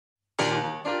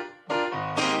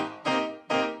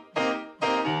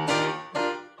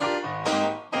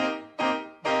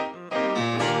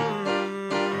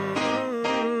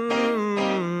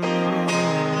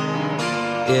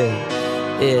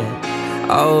yeah.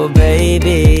 Oh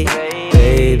baby,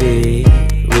 baby,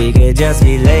 we could just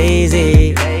be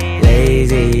lazy,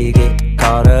 lazy. Get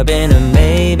caught up in a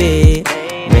maybe,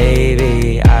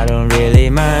 maybe. I don't really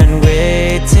mind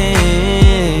waiting.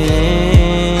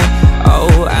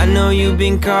 Oh, I know you've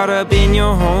been caught up in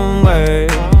your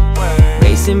homework,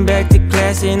 racing back to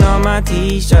class in all my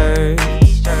t-shirts,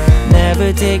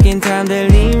 never taking time to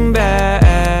lean back.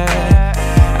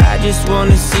 I just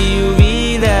wanna see you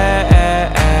relax.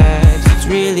 It's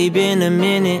really been a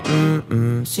minute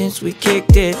since we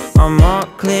kicked it on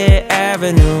Montclair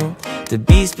Avenue. To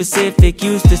be specific,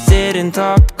 used to sit and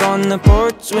talk on the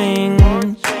porch swing.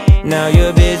 Now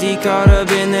you're busy, caught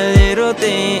up in the little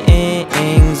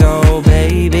things. Oh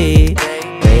baby,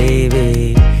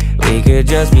 baby, we could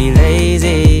just be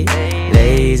lazy,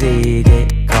 lazy.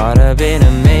 Get caught up in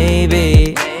a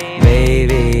maybe,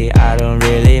 maybe. I don't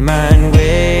really mind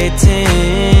waiting.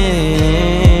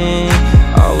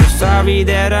 Oh, sorry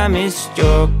that I missed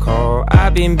your call.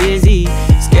 I've been busy,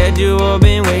 schedule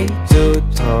been way too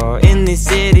tall. In this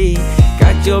city,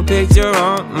 got your picture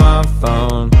on my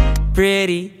phone.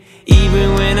 Pretty,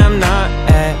 even when I'm not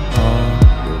at home.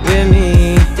 You're with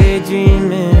me,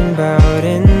 daydreaming about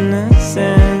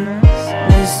innocence,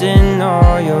 missing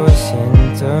all your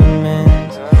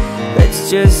sentiments. Let's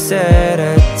just set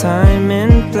a time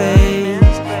and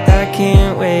place. I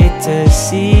can't wait to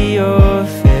see your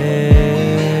face.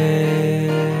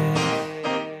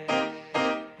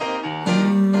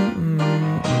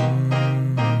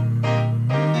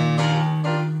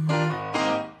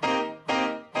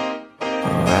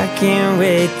 I can't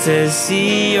wait to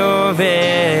see your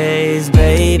face,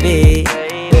 baby,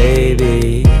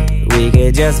 baby. We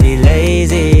could just be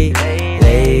lazy,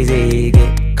 lazy.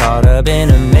 Get caught up in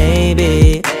a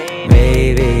maybe,